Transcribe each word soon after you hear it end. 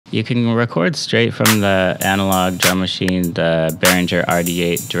You can record straight from the analog drum machine, the Behringer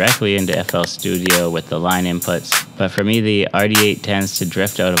RD-8, directly into FL Studio with the line inputs. But for me, the RD-8 tends to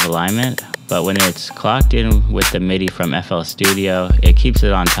drift out of alignment. But when it's clocked in with the Midi from FL Studio, it keeps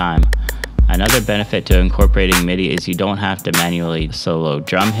it on time. Another benefit to incorporating Midi is you don't have to manually solo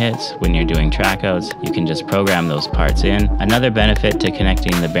drum hits when you're doing trackouts. You can just program those parts in. Another benefit to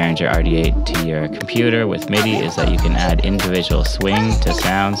connecting the Behringer RD-8 to your computer with Midi is that you can add individual swing to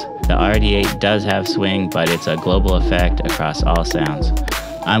sounds. The RD-8 does have swing, but it's a global effect across all sounds.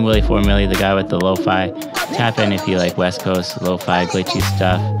 I'm Willie Formilli, the guy with the lo-fi. Tap in if you like West Coast lo-fi glitchy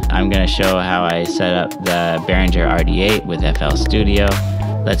stuff. I'm going to show how I set up the Behringer RD-8 with FL Studio.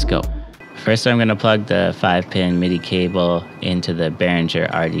 Let's go. First, I'm going to plug the 5-pin Midi cable into the Behringer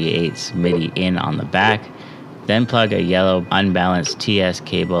RD-8's Midi in on the back. Then plug a yellow unbalanced TS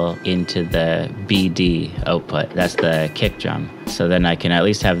cable into the BD output. That's the kick drum. So then I can at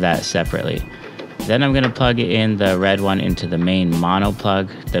least have that separately. Then I'm going to plug in the red one into the main mono plug.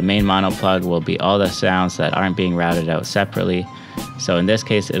 The main mono plug will be all the sounds that aren't being routed out separately. So in this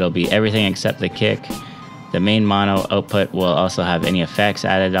case, it'll be everything except the kick. The main mono output will also have any effects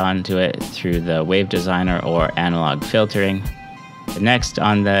added onto it through the wave designer or analog filtering. Next,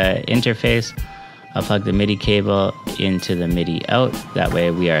 on the interface, I'll plug the Midi cable into the Midi out. That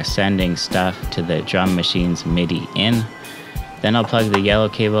way we are sending stuff to the drum machine's Midi in. Then I'll plug the yellow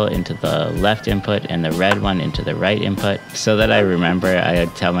cable into the left input and the red one into the right input. So that I remember, I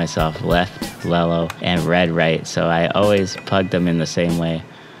tell myself left, lellow, and red, right. So I always plug them in the same way.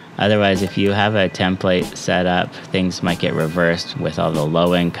 Otherwise, if you have a template set up, things might get reversed with all the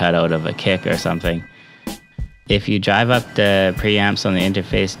low end cut out of a kick or something. If you drive up the preamps on the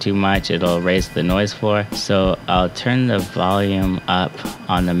interface too much, it'll raise the noise floor. So I'll turn the volume up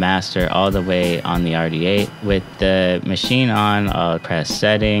on the master all the way on the RD-8. With the machine on, I'll press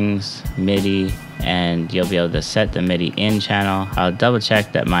settings, Midi, and you'll be able to set the Midi in channel. I'll double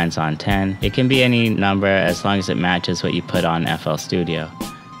check that mine's on 10. It can be any number as long as it matches what you put on FL Studio.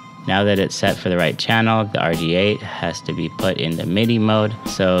 Now that it's set for the right channel, the RD-8 has to be put into Midi mode.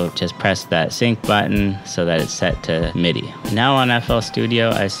 So just press that sync button so that it's set to Midi. Now on FL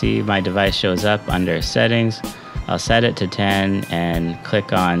Studio, I see my device shows up under settings. I'll set it to 10 and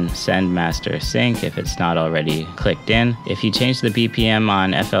click on send master sync if it's not already clicked in. If you change the BPM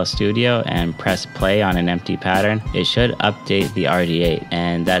on FL Studio and press play on an empty pattern, it should update the RD-8,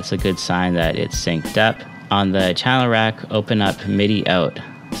 and that's a good sign that it's synced up. On the channel rack, open up Midi out.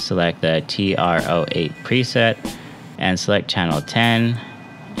 Select the TR-08 preset and select channel 10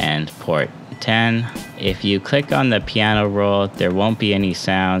 and port 10. If you click on the piano roll, there won't be any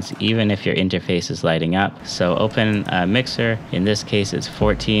sounds even if your interface is lighting up. So open a mixer. In this case, it's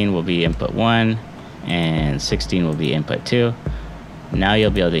 14 will be input 1 and 16 will be input 2. Now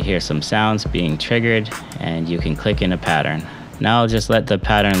you'll be able to hear some sounds being triggered and you can click in a pattern. Now I'll just let the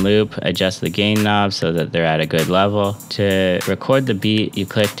pattern loop, adjust the gain knob so that they're at a good level. To record the beat you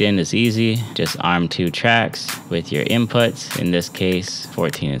clicked in is easy. Just arm 2 tracks with your inputs, in this case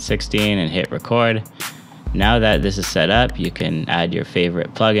 14 and 16, and hit record. Now that this is set up, you can add your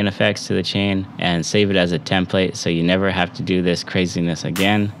favorite plugin effects to the chain and save it as a template so you never have to do this craziness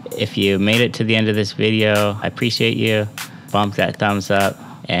again. If you made it to the end of this video, I appreciate you. Bump that thumbs up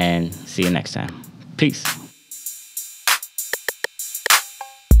and see you next time. Peace.